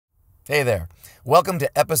Hey there. Welcome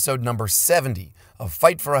to episode number 70 of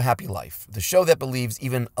Fight for a Happy Life, the show that believes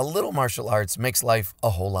even a little martial arts makes life a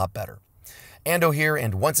whole lot better. Ando here,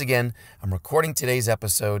 and once again, I'm recording today's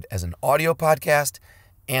episode as an audio podcast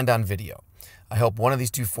and on video. I hope one of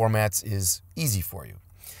these two formats is easy for you.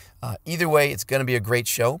 Either way, it's going to be a great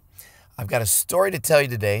show. I've got a story to tell you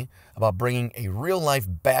today about bringing a real-life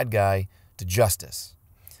bad guy to justice.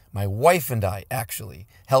 My wife and I actually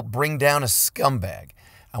helped bring down a scumbag.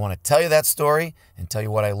 I want to tell you that story and tell you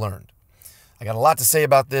what I learned. I got a lot to say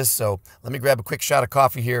about this, so let me grab a quick shot of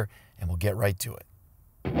coffee here and we'll get right to it.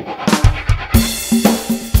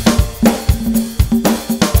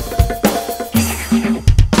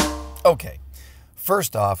 Okay,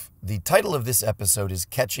 first off, the title of this episode is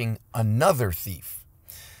Catching Another Thief.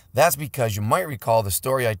 That's because you might recall the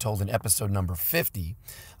story I told in episode number 50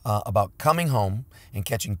 about coming home and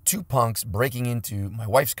catching two punks breaking into my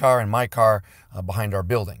wife's car and my car behind our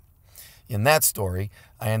building. In that story,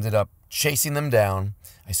 I ended up chasing them down.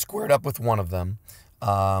 I squared up with one of them.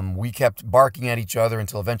 We kept barking at each other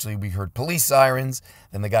until eventually we heard police sirens.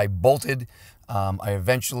 Then the guy bolted. I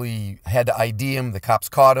eventually had to ID him. The cops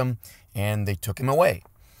caught him, and they took him away.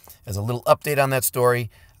 As a little update on that story,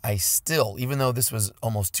 I still, even though this was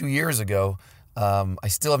almost 2 years ago, I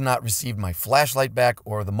still have not received my flashlight back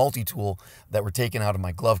or the multi-tool that were taken out of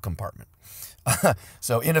my glove compartment.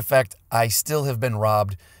 So in effect, I still have been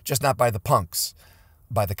robbed, just not by the punks,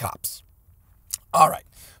 by the cops. All right,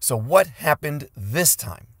 so what happened this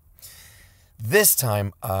time? This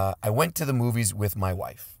time, I went to the movies with my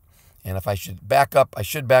wife. And if I should back up, I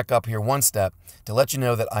should back up here one step to let you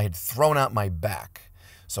know that I had thrown out my back.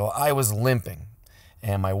 So I was limping.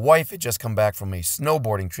 And my wife had just come back from a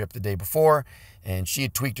snowboarding trip the day before, and she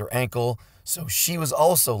had tweaked her ankle, so she was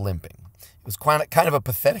also limping. It was kind of a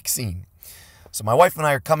pathetic scene. So my wife and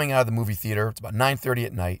I are coming out of the movie theater. It's about 9:30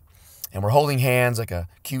 at night, and we're holding hands like a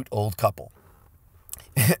cute old couple.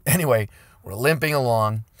 Anyway, we're limping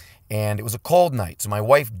along, and it was a cold night, so my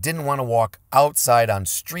wife didn't want to walk outside on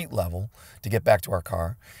street level to get back to our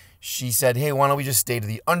car. She said, hey, why don't we just stay to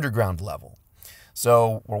the underground level?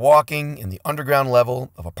 So we're walking in the underground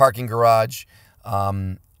level of a parking garage,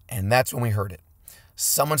 and that's when we heard it.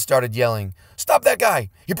 Someone started yelling, "Stop that guy!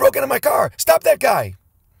 He broke into my car! Stop that guy!"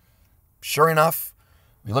 Sure enough,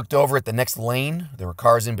 we looked over at the next lane. There were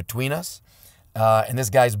cars in between us, and this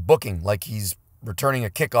guy's booking like he's returning a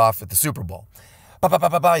kickoff at the Super Bowl.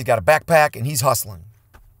 He's got a backpack, and he's hustling.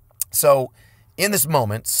 So in this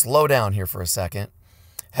moment, slow down here for a second.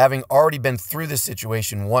 Having already been through this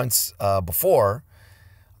situation once before,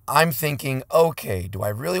 I'm thinking, okay, do I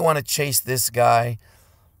really want to chase this guy?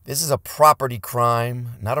 This is a property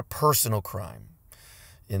crime, not a personal crime.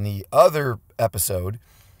 In the other episode,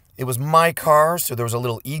 it was my car, so there was a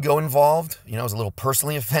little ego involved. You know, I was a little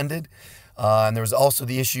personally offended. And there was also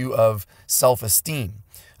the issue of self-esteem.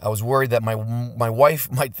 I was worried that my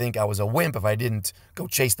wife might think I was a wimp if I didn't go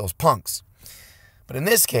chase those punks. But in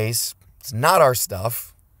this case, it's not our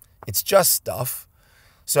stuff. It's just stuff.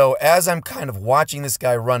 So as I'm kind of watching this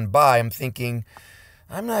guy run by, I'm thinking,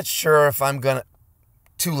 I'm not sure if I'm going to...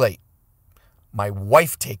 Too late. My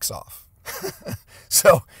wife takes off.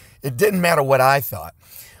 So it didn't matter what I thought.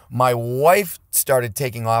 My wife started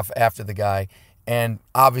taking off after the guy, and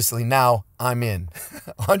obviously now I'm in.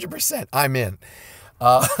 100% I'm in.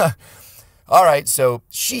 All right, so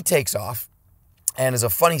she takes off. And as a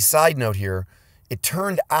funny side note here, it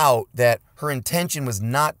turned out that her intention was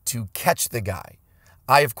not to catch the guy.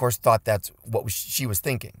 I, of course, thought that's what she was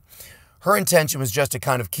thinking. Her intention was just to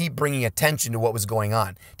kind of keep bringing attention to what was going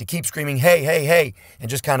on, to keep screaming, hey, hey, hey, and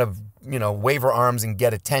just kind of, you know, wave her arms and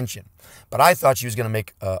get attention. But I thought she was going to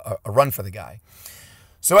make a run for the guy.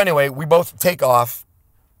 So anyway, we both take off,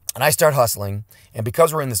 and I start hustling. And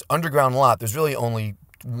because we're in this underground lot, there's really only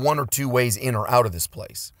one or two ways in or out of this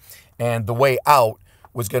place. And the way out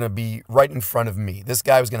was going to be right in front of me. This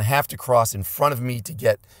guy was going to have to cross in front of me to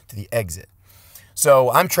get to the exit.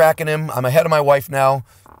 So I'm tracking him. I'm ahead of my wife now.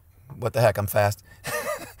 What the heck, I'm fast.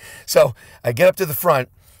 So I get up to the front,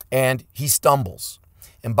 and he stumbles.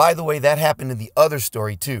 And by the way, that happened in the other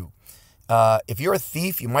story too. If you're a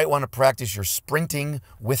thief, you might want to practice your sprinting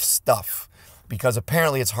with stuff, because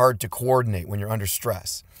apparently it's hard to coordinate when you're under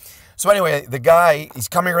stress. So anyway, the guy, he's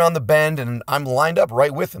coming around the bend, and I'm lined up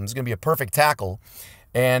right with him. It's going to be a perfect tackle.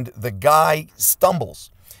 And the guy stumbles.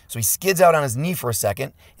 So he skids out on his knee for a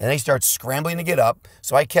second, and then he starts scrambling to get up.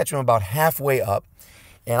 So I catch him about halfway up,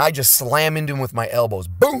 and I just slam into him with my elbows.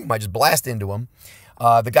 Boom! I just blast into him.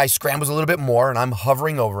 The guy scrambles a little bit more, and I'm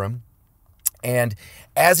hovering over him. And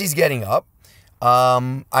as he's getting up,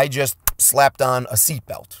 I just slapped on a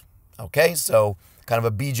seatbelt. Okay, so kind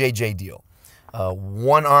of a BJJ deal.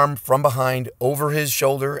 One arm from behind over his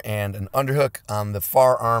shoulder and an underhook on the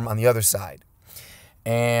far arm on the other side.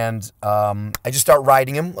 And I just start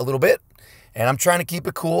riding him a little bit. And I'm trying to keep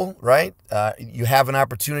it cool, right? You have an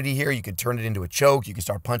opportunity here. You could turn it into a choke. You can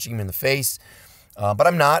start punching him in the face. But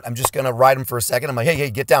I'm not. I'm just going to ride him for a second. I'm like, hey,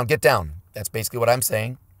 get down, get down. That's basically what I'm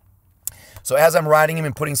saying. So as I'm riding him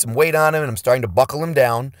and putting some weight on him and I'm starting to buckle him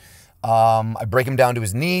down, I break him down to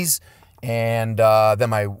his knees. And then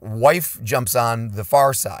my wife jumps on the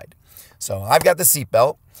far side. So I've got the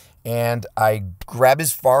seatbelt. And I grab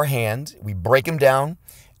his far hand. We break him down.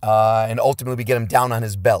 And ultimately we get him down on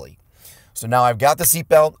his belly. So now I've got the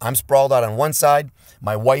seatbelt. I'm sprawled out on one side.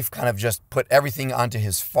 My wife kind of just put everything onto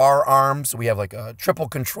his far arm. So we have like a triple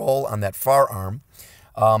control on that far arm.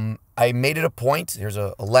 I made it a point. Here's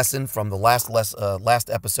a lesson from the last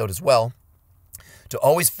episode as well. To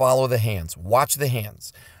always follow the hands. Watch the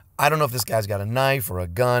hands. I don't know if this guy's got a knife or a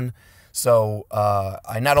gun. So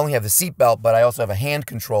I not only have the seatbelt, but I also have a hand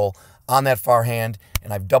control on that far hand.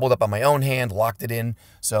 And I've doubled up on my own hand, locked it in.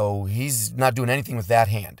 So he's not doing anything with that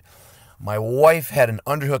hand. My wife had an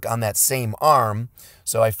underhook on that same arm,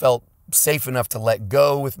 so I felt safe enough to let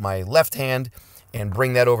go with my left hand and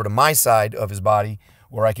bring that over to my side of his body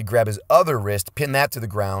where I could grab his other wrist, pin that to the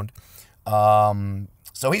ground.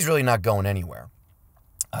 So he's really not going anywhere.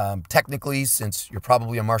 Technically, since you're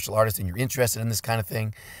probably a martial artist and you're interested in this kind of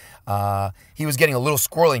thing, he was getting a little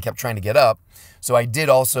squirrely and kept trying to get up. So I did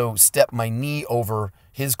also step my knee over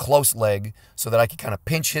his close leg so that I could kind of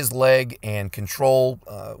pinch his leg and control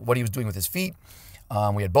what he was doing with his feet.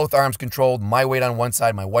 We had both arms controlled, my weight on one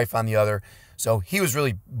side, my wife on the other. So he was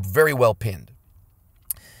really very well pinned.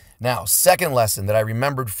 Now, second lesson that I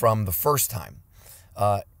remembered from the first time.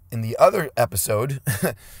 In the other episode,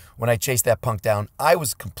 when I chased that punk down, I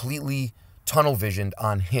was completely tunnel visioned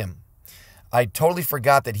on him. I totally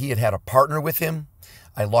forgot that he had a partner with him.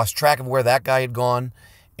 I lost track of where that guy had gone.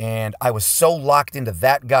 And I was so locked into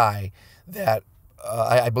that guy that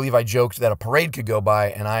I believe I joked that a parade could go by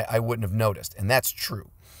and I wouldn't have noticed. And that's true.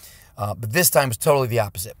 But this time was totally the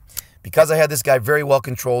opposite. Because I had this guy very well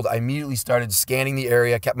controlled, I immediately started scanning the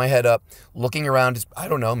area, kept my head up, looking around, I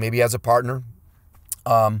don't know, maybe as a partner.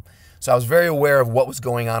 So I was very aware of what was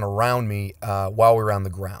going on around me while we were on the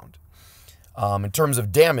ground. In terms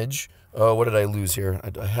of damage, what did I lose here?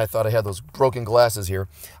 I thought I had those broken glasses here.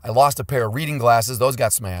 I lost a pair of reading glasses. Those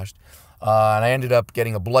got smashed. And I ended up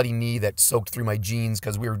getting a bloody knee that soaked through my jeans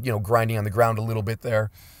because we were, grinding on the ground a little bit there.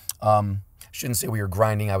 I shouldn't say we were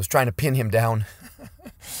grinding. I was trying to pin him down.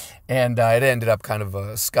 And it ended up kind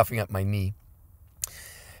of scuffing up my knee.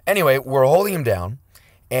 Anyway, we're holding him down.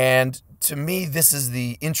 And to me, this is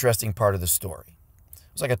the interesting part of the story.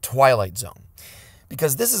 It was like a Twilight Zone.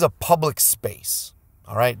 Because this is a public space.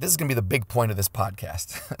 All right, this is going to be the big point of this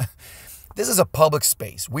podcast. This is a public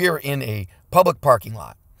space. We are in a public parking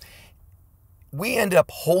lot. We ended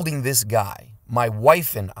up holding this guy, my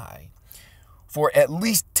wife and I, for at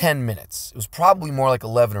least 10 minutes. It was probably more like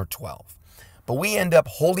 11 or 12. But we end up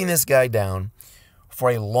holding this guy down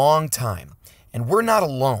for a long time. And we're not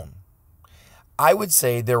alone. I would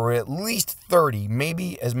say there were at least 30,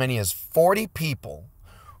 maybe as many as 40 people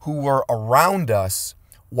who were around us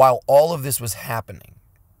while all of this was happening.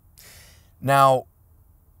 Now,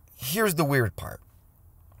 here's the weird part.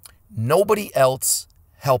 Nobody else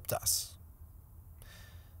helped us.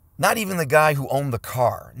 Not even the guy who owned the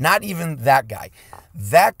car. Not even that guy.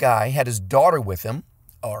 That guy had his daughter with him,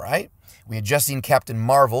 all right? We had just seen Captain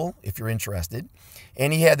Marvel, if you're interested.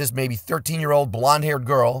 And he had this maybe 13-year-old blonde-haired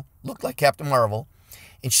girl, looked like Captain Marvel.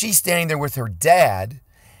 And she's standing there with her dad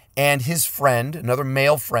and his friend, another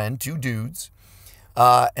male friend, two dudes.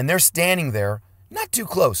 And they're standing there, not too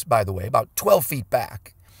close, by the way, about 12 feet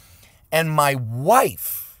back. And my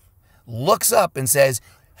wife looks up and says,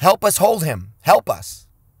 "Help us hold him. Help us."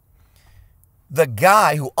 The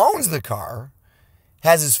guy who owns the car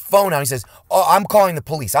has his phone out. He says, "Oh, I'm calling the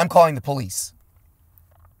police. I'm calling the police."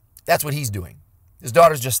 That's what he's doing. His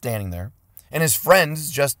daughter's just standing there. And his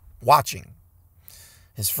friend's just watching.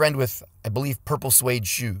 His friend with, I believe, purple suede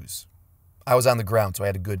shoes. I was on the ground, so I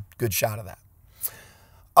had a good shot of that.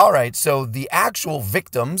 All right, so the actual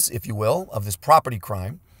victims, if you will, of this property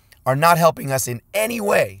crime are not helping us in any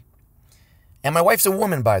way. And my wife's a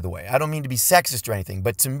woman, by the way. I don't mean to be sexist or anything,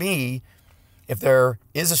 but to me, if there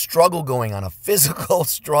is a struggle going on, a physical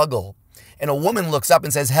struggle, and a woman looks up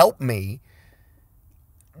and says, "Help me,"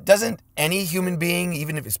 doesn't any human being,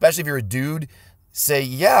 especially if you're a dude, say,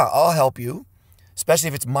 "Yeah, I'll help you," especially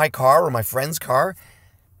if it's my car or my friend's car?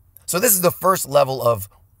 So this is the first level of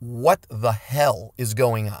what the hell is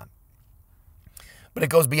going on. But it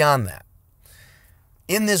goes beyond that.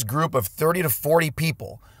 In this group of 30 to 40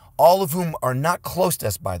 people, all of whom are not close to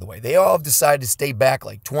us, by the way, they all have decided to stay back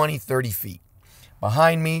like 20, 30 feet.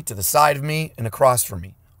 Behind me, to the side of me, and across from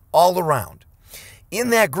me. All around. In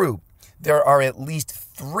that group, there are at least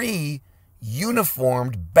 3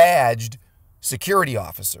 uniformed, badged security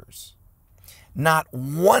officers. Not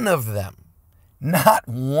one of them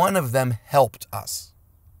helped us.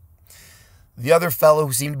 The other fellow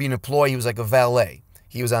who seemed to be an employee, he was like a valet.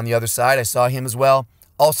 He was on the other side. I saw him as well.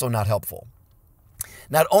 Also not helpful.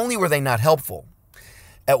 Not only were they not helpful,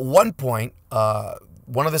 at one point,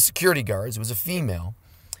 one of the security guards, who was a female,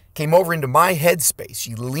 came over into my headspace.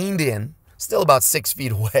 She leaned in, still about 6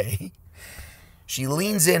 feet away. She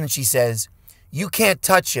leans in and she says, "You can't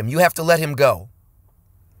touch him. You have to let him go."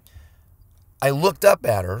 I looked up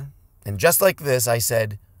at her, and just like this, I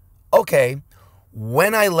said, "Okay,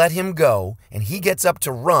 when I let him go and he gets up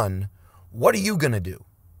to run, what are you going to do?"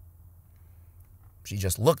 She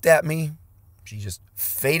just looked at me. She just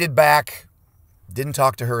faded back, didn't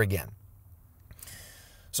talk to her again.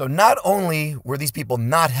 So not only were these people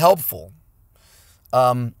not helpful,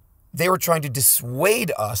 they were trying to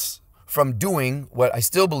dissuade us from doing what I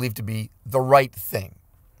still believe to be the right thing.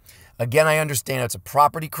 Again, I understand it's a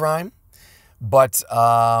property crime, but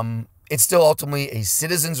it's still ultimately a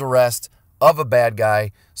citizen's arrest of a bad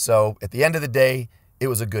guy. So at the end of the day, it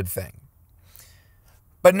was a good thing.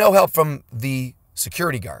 But no help from the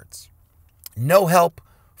security guards. No help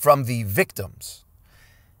from the victims.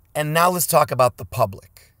 And now let's talk about the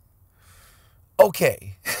public.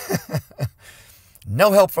 Okay.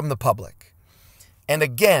 No help from the public. And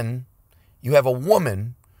again, you have a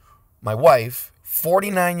woman, my wife,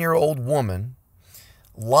 49-year-old woman,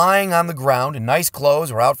 lying on the ground in nice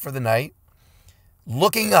clothes or out for the night,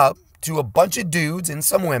 looking up to a bunch of dudes and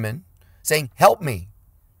some women saying, "Help me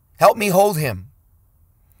hold him,"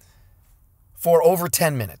 for over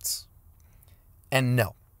 10 minutes. And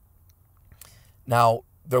no. Now,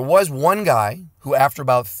 there was one guy who, after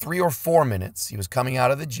about 3 or 4 minutes, he was coming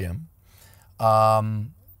out of the gym.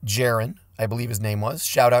 Jaron, I believe his name was.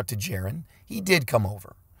 Shout out to Jaron. He did come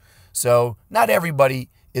over. So not everybody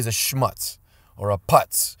is a schmutz or a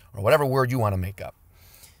putz or whatever word you want to make up.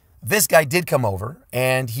 This guy did come over,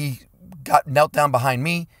 and he knelt down behind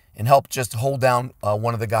me and helped just hold down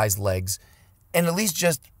one of the guy's legs, and at least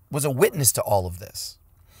just was a witness to all of this.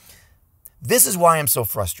 This is why I'm so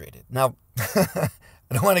frustrated. Now, I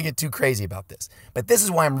don't want to get too crazy about this, but this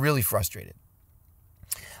is why I'm really frustrated.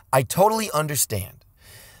 I totally understand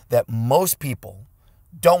that most people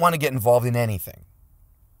don't want to get involved in anything.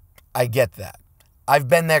 I get that. I've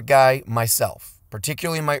been that guy myself,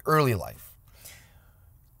 particularly in my early life.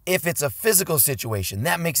 If it's a physical situation,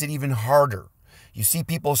 that makes it even harder. You see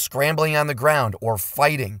people scrambling on the ground or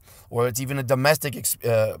fighting, or it's even a domestic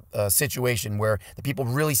situation where the people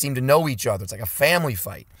really seem to know each other. It's like a family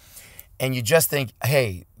fight. And you just think,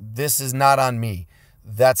 hey, this is not on me.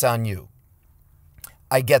 That's on you.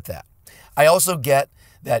 I get that. I also get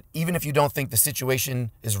that even if you don't think the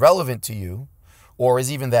situation is relevant to you or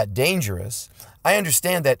is even that dangerous, I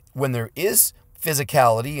understand that when there is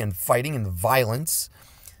physicality and fighting and violence,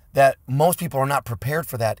 that most people are not prepared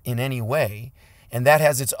for that in any way. And that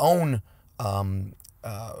has its own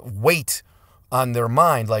weight on their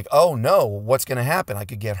mind, like, oh no, what's going to happen? I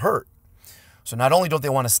could get hurt. So not only don't they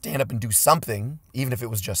want to stand up and do something, even if it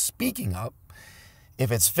was just speaking up,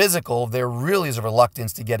 if it's physical, there really is a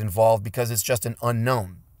reluctance to get involved because it's just an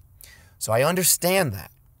unknown. So I understand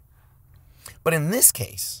that. But in this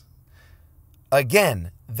case,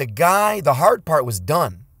 again, the hard part was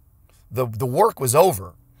done. The work was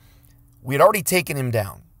over. We had already taken him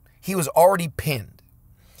down. He was already pinned.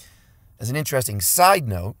 As an interesting side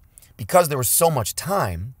note, because there was so much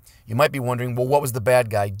time, you might be wondering, well, what was the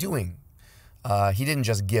bad guy doing? He didn't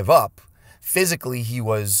just give up. Physically, he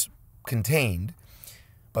was contained.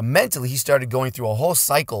 But mentally, he started going through a whole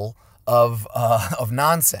cycle of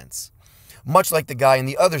nonsense. Much like the guy in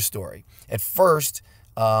the other story. At first,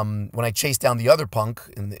 when I chased down the other punk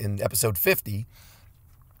in episode 50,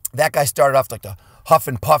 that guy started off like the huff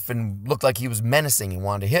and puff and looked like he was menacing and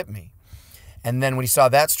wanted to hit me. And then when he saw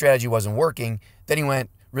that strategy wasn't working, then he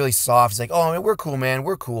went really soft. He's like, "Oh, we're cool, man.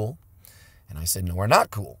 We're cool." And I said, "No, we're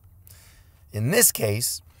not cool." In this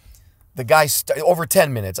case, the guy, over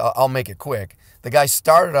 10 minutes, I'll make it quick. The guy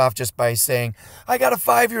started off just by saying, "I got a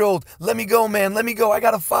 5-year-old. Let me go, man. Let me go. I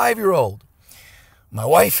got a 5-year-old. My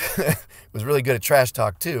wife was really good at trash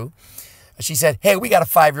talk too. She said, "Hey, we got a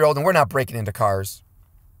 5-year-old and we're not breaking into cars."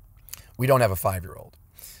 We don't have a 5-year-old,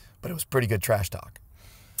 but it was pretty good trash talk.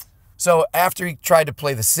 So after he tried to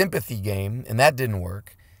play the sympathy game and that didn't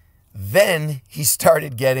work, then he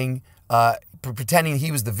started getting pretending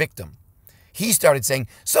he was the victim. He started saying,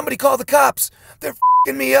 somebody call the cops. They're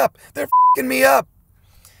f***ing me up. They're f***ing me up.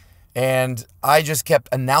 And I just kept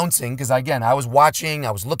announcing, because again, I was watching,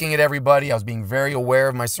 I was looking at everybody, I was being very aware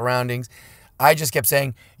of my surroundings. I just kept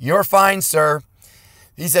saying, you're fine, sir.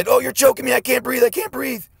 He said, oh, you're choking me. I can't breathe. I can't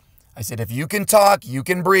breathe. I said, if you can talk, you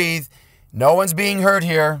can breathe. No one's being hurt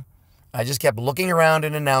here. I just kept looking around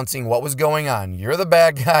and announcing what was going on. You're the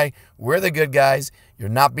bad guy. We're the good guys. You're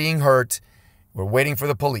not being hurt. We're waiting for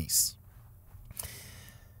the police.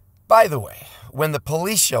 By the way, when the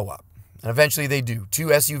police show up, and eventually they do, 2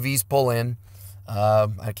 SUVs pull in.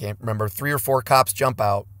 I can't remember, 3 or 4 cops jump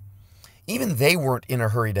out. Even they weren't in a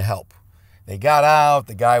hurry to help. They got out.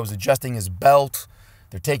 The guy was adjusting his belt.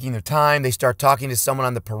 They're taking their time. They start talking to someone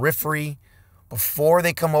on the periphery before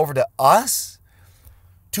they come over to us.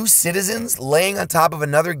 2 citizens laying on top of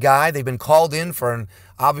another guy. They've been called in for an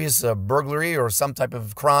obvious burglary or some type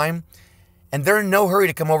of crime. And they're in no hurry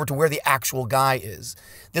to come over to where the actual guy is.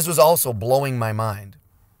 This was also blowing my mind.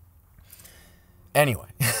 Anyway,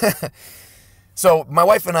 so my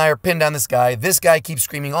wife and I are pinned on this guy. This guy keeps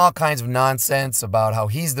screaming all kinds of nonsense about how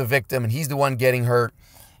he's the victim and he's the one getting hurt.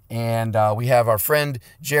 And we have our friend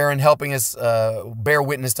Jaron helping us bear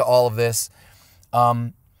witness to all of this.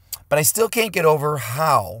 But I still can't get over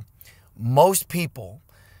how most people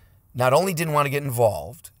not only didn't want to get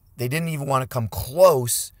involved, they didn't even want to come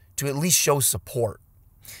close to at least show support.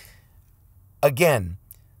 Again,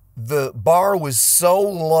 the bar was so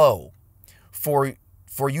low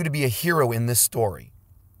for you to be a hero in this story.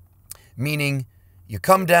 Meaning, you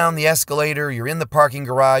come down the escalator, you're in the parking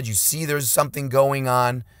garage, you see there's something going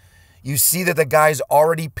on, you see that the guy's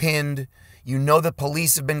already pinned, you know the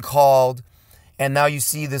police have been called, and now you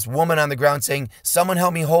see this woman on the ground saying, someone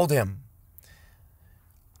help me hold him.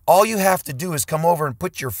 All you have to do is come over and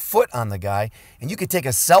put your foot on the guy, and you could take a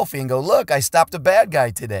selfie and go, look, I stopped a bad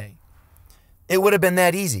guy today. It would have been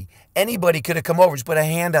that easy. Anybody could have come over, just put a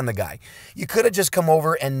hand on the guy. You could have just come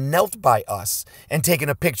over and knelt by us and taken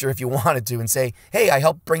a picture if you wanted to and say, hey, I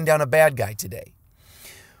helped bring down a bad guy today.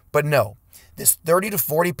 But no, this 30 to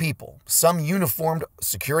 40 people, some uniformed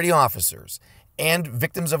security officers and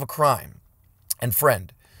victims of a crime and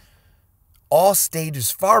friend, all stayed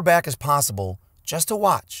as far back as possible just to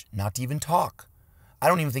watch, not to even talk. I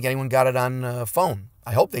don't even think anyone got it on phone.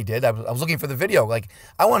 I hope they did. I was looking for the video. Like,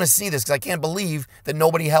 I want to see this because I can't believe that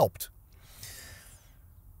nobody helped.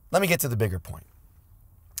 Let me get to the bigger point.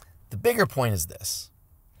 The bigger point is this.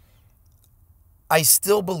 I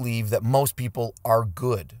still believe that most people are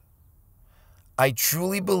good. I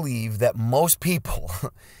truly believe that most people,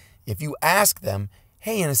 if you ask them,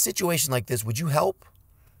 hey, in a situation like this, would you help?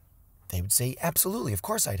 They would say, absolutely, of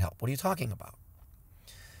course I'd help. What are you talking about?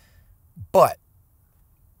 But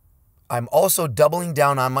I'm also doubling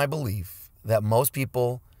down on my belief that most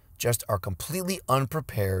people just are completely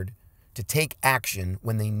unprepared to take action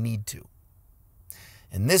when they need to.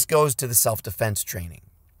 And this goes to the self-defense training.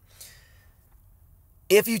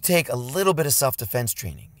 If you take a little bit of self-defense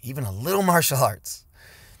training, even a little martial arts,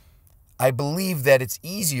 I believe that it's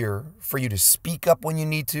easier for you to speak up when you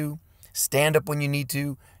need to, stand up when you need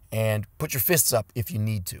to, and put your fists up if you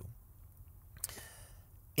need to.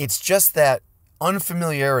 It's just that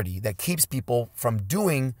unfamiliarity that keeps people from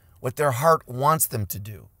doing what their heart wants them to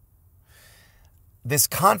do. This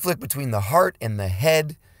conflict between the heart and the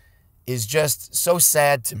head is just so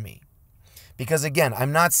sad to me. Because again,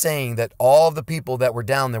 I'm not saying that all of the people that were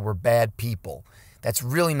down there were bad people. That's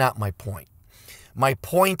really not my point. My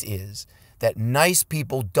point is that nice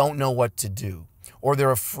people don't know what to do, or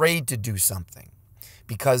they're afraid to do something,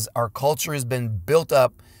 because our culture has been built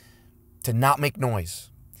up to not make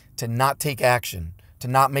noise, to not take action, to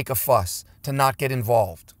not make a fuss, to not get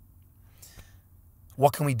involved.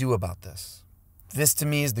 What can we do about this? This to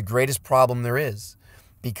me is the greatest problem there is,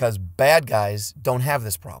 because bad guys don't have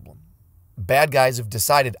this problem. Bad guys have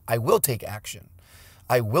decided, I will take action.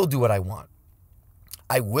 I will do what I want.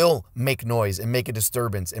 I will make noise and make a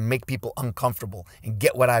disturbance and make people uncomfortable and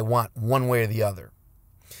get what I want one way or the other.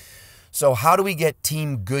 So how do we get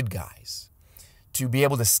team good guys to be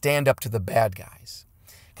able to stand up to the bad guys?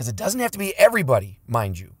 Because it doesn't have to be everybody,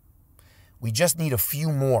 mind you. We just need a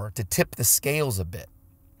few more to tip the scales a bit.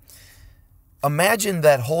 Imagine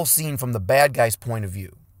that whole scene from the bad guy's point of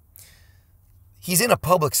view. He's in a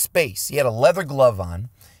public space. He had a leather glove on.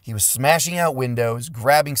 He was smashing out windows,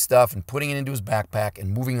 grabbing stuff and putting it into his backpack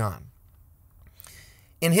and moving on.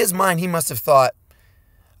 In his mind, he must have thought,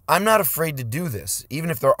 I'm not afraid to do this, even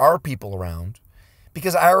if there are people around,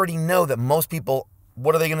 because I already know that most people,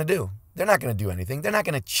 what are they going to do? They're not going to do anything. They're not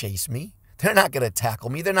going to chase me. They're not going to tackle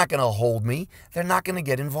me. They're not going to hold me. They're not going to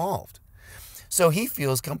get involved. So he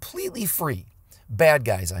feels completely free. Bad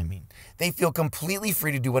guys, I mean. They feel completely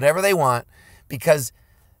free to do whatever they want because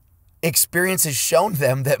experience has shown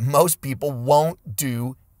them that most people won't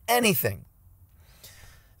do anything.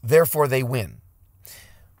 Therefore, they win.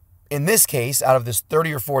 In this case, out of this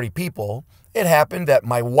 30 or 40 people, it happened that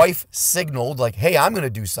my wife signaled like, hey, I'm going to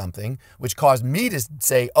do something, which caused me to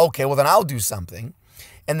say, okay, well, then I'll do something.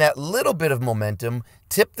 And that little bit of momentum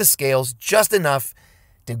tipped the scales just enough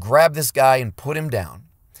to grab this guy and put him down.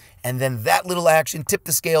 And then that little action tipped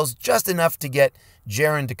the scales just enough to get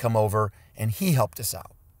Jaron to come over, and he helped us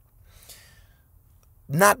out.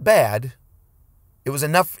 Not bad. It was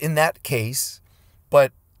enough in that case,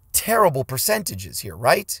 but terrible percentages here,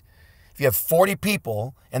 right? If you have 40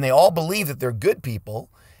 people and they all believe that they're good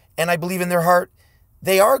people, and I believe in their heart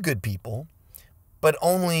they are good people, but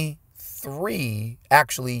only 3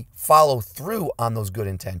 actually follow through on those good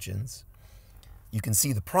intentions, you can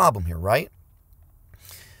see the problem here, right?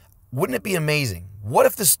 Wouldn't it be amazing? What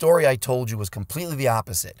if the story I told you was completely the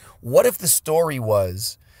opposite? What if the story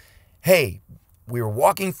was, hey, we were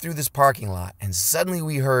walking through this parking lot and suddenly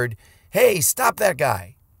we heard, hey, stop that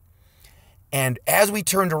guy. And as we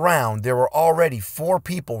turned around, there were already 4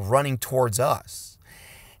 people running towards us.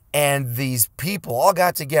 And these people all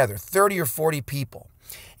got together, 30 or 40 people,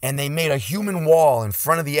 and they made a human wall in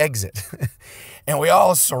front of the exit. And we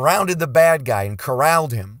all surrounded the bad guy and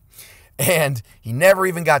corralled him. And he never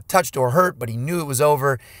even got touched or hurt, but he knew it was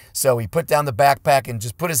over. So he put down the backpack and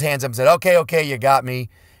just put his hands up and said, okay, you got me.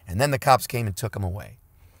 And then the cops came and took him away.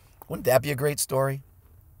 Wouldn't that be a great story?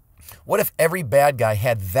 What if every bad guy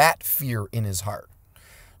had that fear in his heart?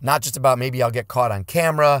 Not just about maybe I'll get caught on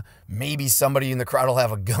camera, maybe somebody in the crowd will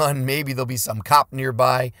have a gun, maybe there'll be some cop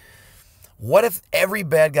nearby. What if every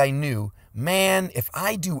bad guy knew, man, if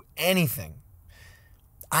I do anything,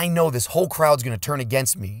 I know this whole crowd's going to turn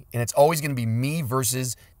against me, and it's always going to be me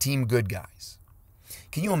versus team good guys.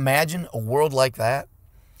 Can you imagine a world like that,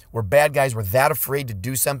 where bad guys were that afraid to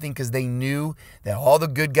do something because they knew that all the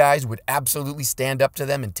good guys would absolutely stand up to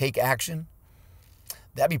them and take action?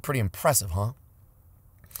 That'd be pretty impressive, huh?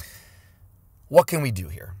 What can we do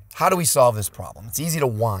here? How do we solve this problem? It's easy to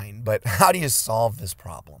whine, but how do you solve this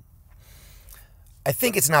problem? I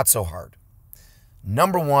think it's not so hard.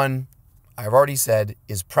 Number 1, I've already said,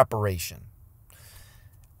 is preparation.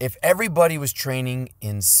 If everybody was training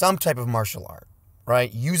in some type of martial art,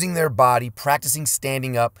 right, using their body, practicing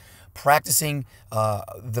standing up, practicing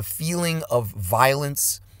the feeling of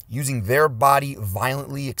violence, using their body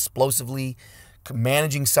violently, explosively,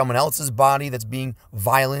 managing someone else's body that's being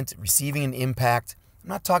violent, receiving an impact. I'm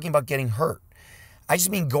not talking about getting hurt. I just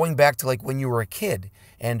mean going back to like when you were a kid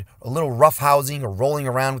and a little roughhousing or rolling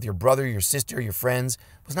around with your brother, your sister, your friends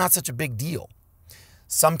was not such a big deal.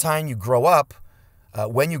 Sometime you grow up,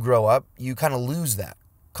 when you grow up, you kind of lose that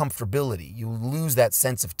comfortability. You lose that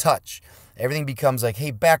sense of touch. Everything becomes like,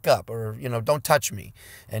 hey, back up, or, don't touch me.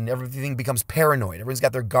 And everything becomes paranoid. Everyone's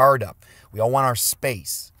got their guard up. We all want our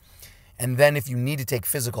space. And then if you need to take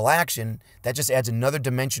physical action, that just adds another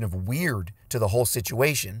dimension of weird to the whole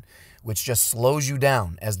situation, which just slows you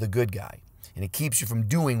down as the good guy. And it keeps you from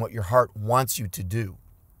doing what your heart wants you to do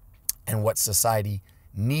and what society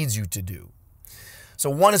needs you to do. So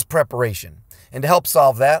 1 is preparation. And to help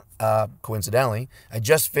solve that, coincidentally, I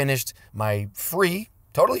just finished my free,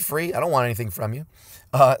 totally free, I don't want anything from you,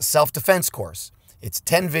 self-defense course. It's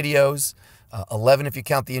 10 videos, 11 if you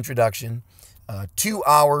count the introduction, 2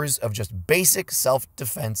 hours of just basic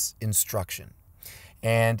self-defense instruction.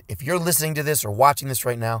 And if you're listening to this or watching this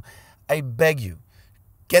right now, I beg you,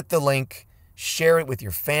 get the link, share it with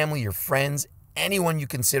your family, your friends, anyone you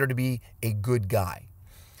consider to be a good guy.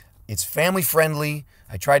 It's family friendly.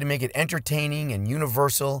 I try to make it entertaining and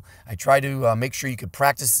universal. I try to make sure you could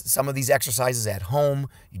practice some of these exercises at home.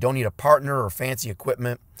 You don't need a partner or fancy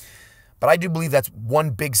equipment. But I do believe that's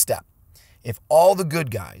one big step. If all the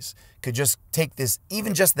good guys could just take this,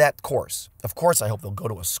 even just that course, of course I hope they'll go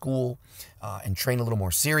to a school and train a little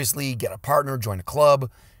more seriously, get a partner, join a club,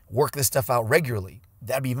 work this stuff out regularly.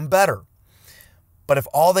 That'd be even better. But if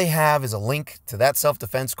all they have is a link to that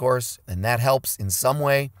self-defense course and that helps in some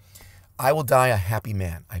way, I will die a happy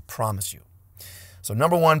man, I promise you. So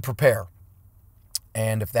number 1, prepare.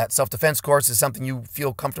 And if that self-defense course is something you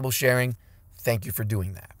feel comfortable sharing, thank you for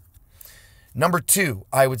doing that. Number 2,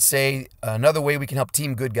 I would say another way we can help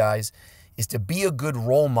Team Good Guys is to be a good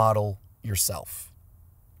role model yourself.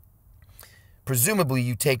 Presumably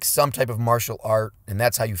you take some type of martial art, and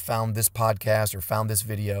that's how you found this podcast or found this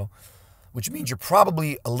video, which means you're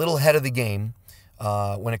probably a little ahead of the game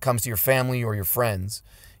when it comes to your family or your friends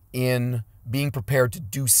in being prepared to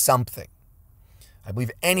do something. I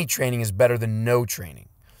believe any training is better than no training.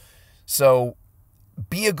 So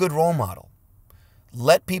be a good role model.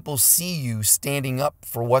 Let people see you standing up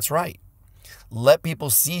for what's right. Let people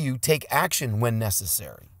see you take action when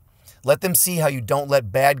necessary. Let them see how you don't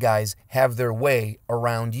let bad guys have their way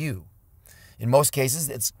around you. In most cases,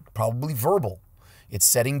 it's probably verbal. It's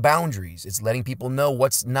setting boundaries. It's letting people know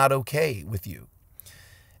what's not okay with you.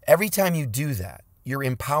 Every time you do that, you're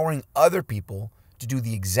empowering other people to do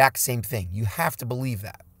the exact same thing. You have to believe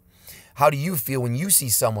that. How do you feel when you see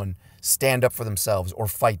someone stand up for themselves or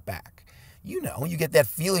fight back? You know, you get that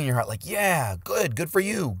feeling in your heart like, yeah, good for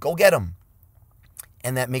you. Go get them.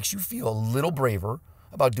 And that makes you feel a little braver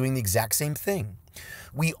about doing the exact same thing.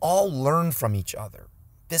 We all learn from each other.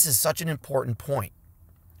 This is such an important point.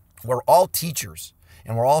 We're all teachers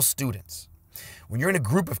and we're all students. When you're in a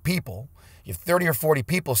group of people, you have 30 or 40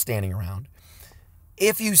 people standing around.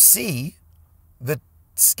 If you see the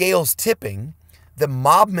scales tipping, the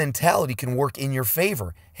mob mentality can work in your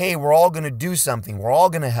favor. Hey, we're all going to do something. We're all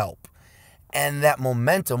going to help. And that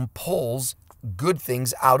momentum pulls good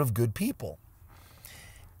things out of good people.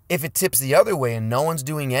 If it tips the other way and no one's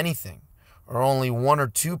doing anything, or only one or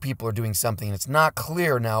two people are doing something, and it's not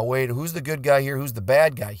clear now, wait, who's the good guy here, who's the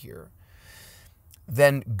bad guy here,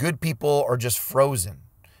 then good people are just frozen,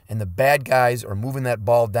 and the bad guys are moving that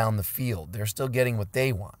ball down the field. They're still getting what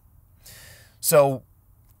they want. So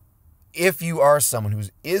if you are someone who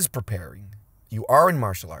is preparing, you are in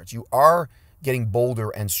martial arts, you are getting bolder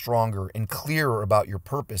and stronger and clearer about your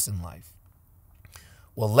purpose in life,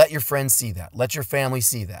 well, let your friends see that. Let your family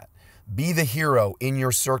see that. Be the hero in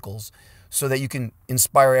your circles so that you can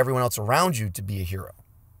inspire everyone else around you to be a hero.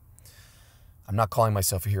 I'm not calling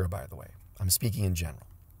myself a hero, by the way. I'm speaking in general.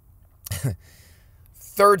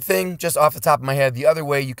 Third thing, just off the top of my head, the other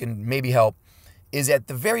way you can maybe help is at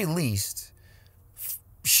the very least,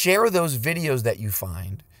 share those videos that you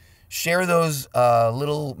find. Share those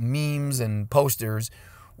little memes and posters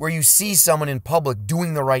where you see someone in public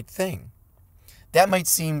doing the right thing. That might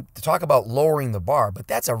seem to talk about lowering the bar, but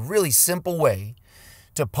that's a really simple way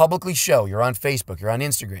to publicly show. You're on Facebook, you're on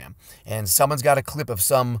Instagram, and someone's got a clip of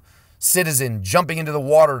some citizen jumping into the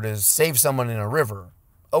water to save someone in a river.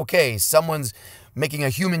 Okay, someone's making a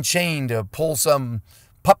human chain to pull some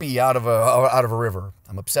puppy out of a river.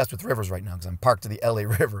 I'm obsessed with rivers right now because I'm parked to the LA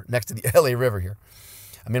River, next to the LA River here.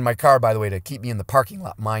 I'm in my car, by the way, to keep me in the parking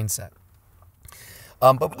lot mindset.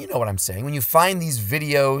 But you know what I'm saying. When you find these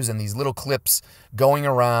videos and these little clips going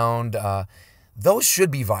around, those should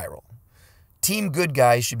be viral. Team Good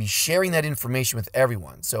Guys should be sharing that information with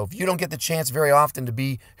everyone. So if you don't get the chance very often to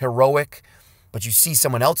be heroic, but you see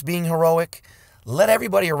someone else being heroic, let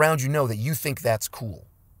everybody around you know that you think that's cool.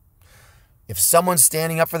 If someone's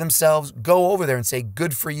standing up for themselves, go over there and say,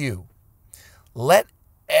 good for you. Let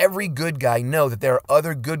every good guy know that there are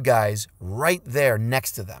other good guys right there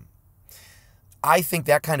next to them. I think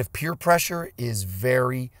that kind of peer pressure is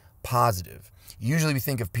very positive. Usually we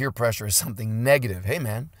think of peer pressure as something negative. Hey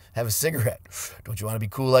man, have a cigarette. Don't you want to be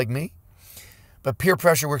cool like me? But peer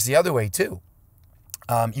pressure works the other way too.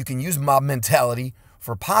 You can use mob mentality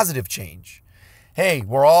for positive change. Hey,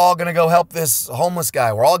 we're all going to go help this homeless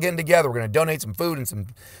guy. We're all getting together. We're going to donate some food and some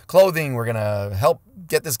clothing. We're going to help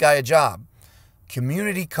get this guy a job.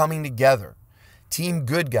 Community coming together. Team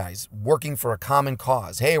Good Guys working for a common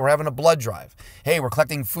cause. Hey, we're having a blood drive. Hey, we're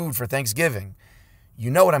collecting food for Thanksgiving.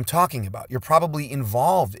 You know what I'm talking about. You're probably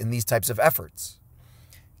involved in these types of efforts.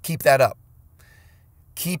 Keep that up.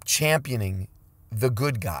 Keep championing the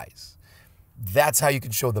good guys. That's how you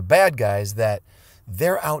can show the bad guys that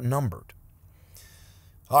they're outnumbered.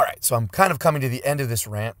 All right, so I'm kind of coming to the end of this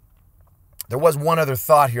rant. There was one other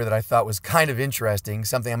thought here that I thought was kind of interesting,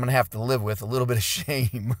 something I'm going to have to live with, a little bit of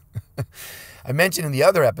shame. I mentioned in the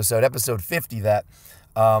other episode, episode 50, that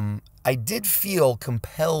I did feel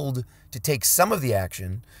compelled to take some of the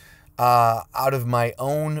action out of my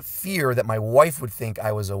own fear that my wife would think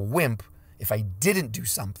I was a wimp if I didn't do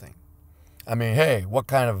something. I mean, hey, what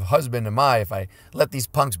kind of husband am I if I let these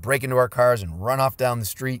punks break into our cars and run off down the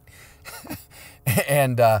street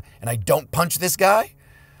and I don't punch this guy?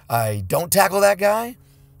 I don't tackle that guy?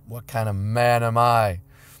 What kind of man am I?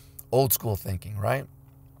 Old school thinking, right?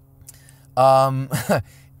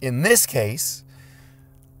 In this case,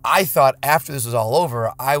 I thought after this was all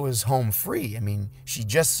over, I was home free. I mean, she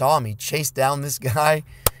just saw me chase down this guy,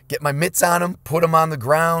 get my mitts on him, put him on the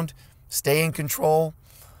ground, stay in control.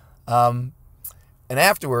 And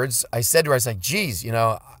afterwards, I said to her, I was like, geez, you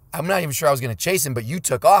know, I'm not even sure I was going to chase him, but you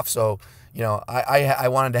took off, so, you know, I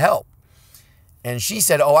wanted to help. And she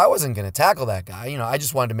said, oh, I wasn't going to tackle that guy. You know, I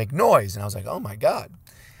just wanted to make noise. And I was like, oh, my God.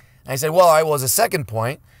 And I said, well, as a second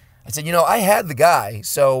point, I said, I had the guy,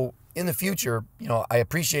 so in the future, I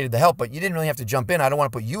appreciated the help, but you didn't really have to jump in. I don't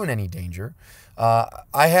want to put you in any danger.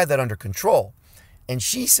 I had that under control. And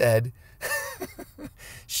she said,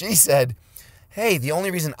 hey, the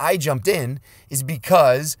only reason I jumped in is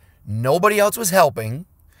because nobody else was helping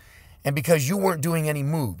and because you weren't doing any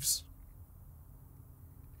moves.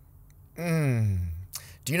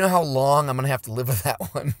 Do you know how long I'm going to have to live with that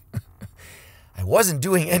one? I wasn't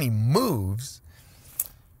doing any moves.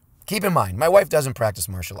 Keep in mind, my wife doesn't practice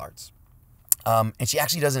martial arts. And she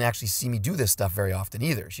actually doesn't see me do this stuff very often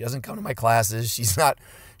either. She doesn't come to my classes.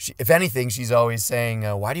 If anything, she's always saying,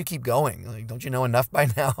 why do you keep going? Like, don't you know enough by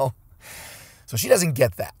now? So she doesn't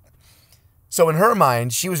get that. So in her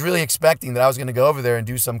mind, she was really expecting that I was going to go over there and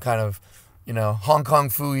do some kind of, Hong Kong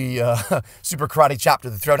Fooey super karate chop to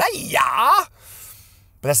the throat. Hi-ya!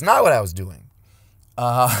 But that's not what I was doing.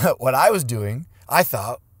 What I was doing, I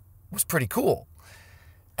thought, was pretty cool.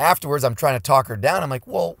 Afterwards, I'm trying to talk her down. I'm like,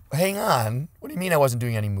 well, hang on. What do you mean I wasn't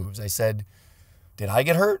doing any moves? I said, did I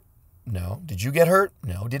get hurt? No. Did you get hurt?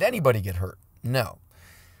 No. Did anybody get hurt? No.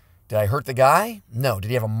 Did I hurt the guy? No. Did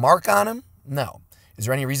he have a mark on him? No. Is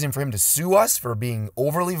there any reason for him to sue us for being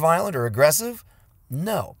overly violent or aggressive?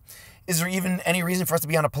 No. Is there even any reason for us to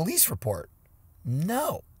be on a police report?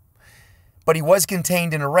 No. But he was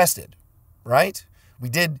contained and arrested, right? We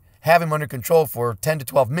did have him under control for 10 to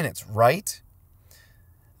 12 minutes, right?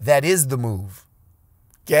 That is the move.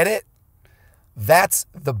 Get it? That's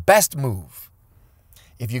the best move.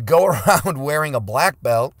 If you go around wearing a black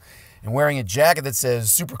belt and wearing a jacket that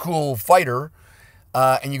says super cool fighter,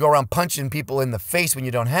 and you go around punching people in the face when you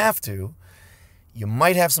don't have to, you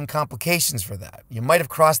might have some complications for that. You might have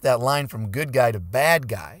crossed that line from good guy to bad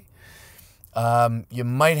guy. You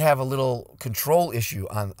might have a little control issue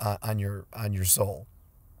on your soul.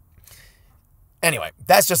 Anyway,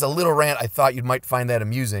 that's just a little rant. I thought you might find that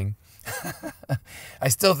amusing. I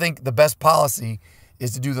still think the best policy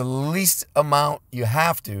is to do the least amount you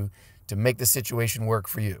have to make the situation work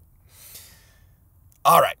for you.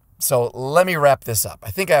 All right, so let me wrap this up. I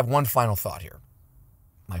think I have one final thought here.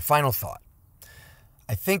 My final thought.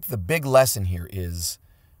 I think the big lesson here is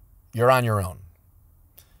you're on your own.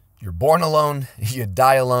 You're born alone, you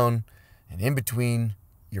die alone, and in between,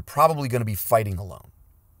 you're probably going to be fighting alone.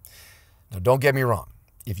 Now, don't get me wrong.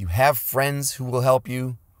 If you have friends who will help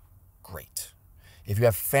you, great. If you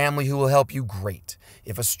have family who will help you, great.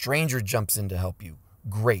 If a stranger jumps in to help you,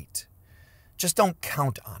 great. Just don't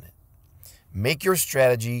count on it. Make your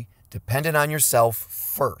strategy dependent on yourself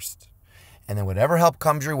first. And then whatever help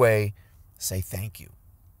comes your way, say thank you.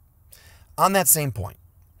 On that same point,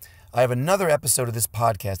 I have another episode of this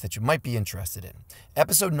podcast that you might be interested in.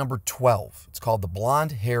 Episode number 12. It's called The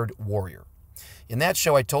Blonde-Haired Warrior. In that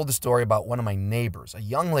show, I told the story about one of my neighbors, a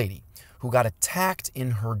young lady who got attacked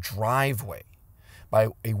in her driveway by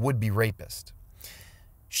a would-be rapist.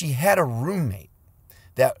 She had a roommate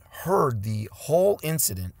that heard the whole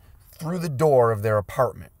incident through the door of their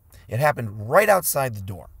apartment. It happened right outside the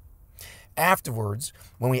door. Afterwards,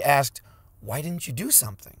 when we asked, why didn't you do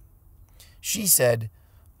something? She said,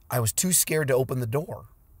 I was too scared to open the door.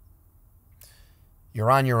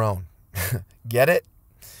 You're on your own. Get it?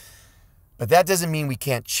 But that doesn't mean we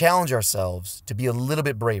can't challenge ourselves to be a little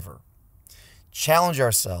bit braver. Challenge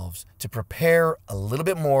ourselves to prepare a little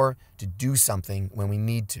bit more to do something when we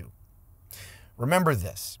need to. Remember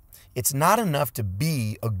this. It's not enough to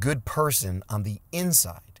be a good person on the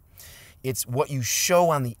inside. It's what you show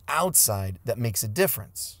on the outside that makes a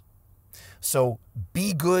difference. So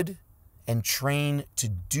be good and train to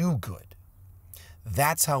do good.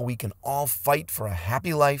 That's how we can all fight for a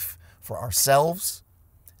happy life for ourselves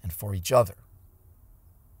and for each other.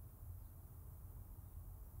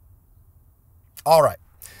 All right,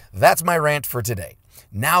 that's my rant for today.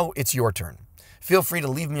 Now it's your turn. Feel free to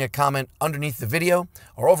leave me a comment underneath the video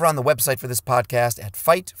or over on the website for this podcast at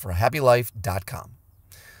fightforhappylife.com.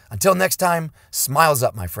 Until next time, smiles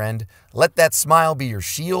up, my friend. Let that smile be your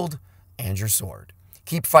shield and your sword.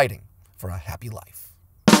 Keep fighting for a happy life.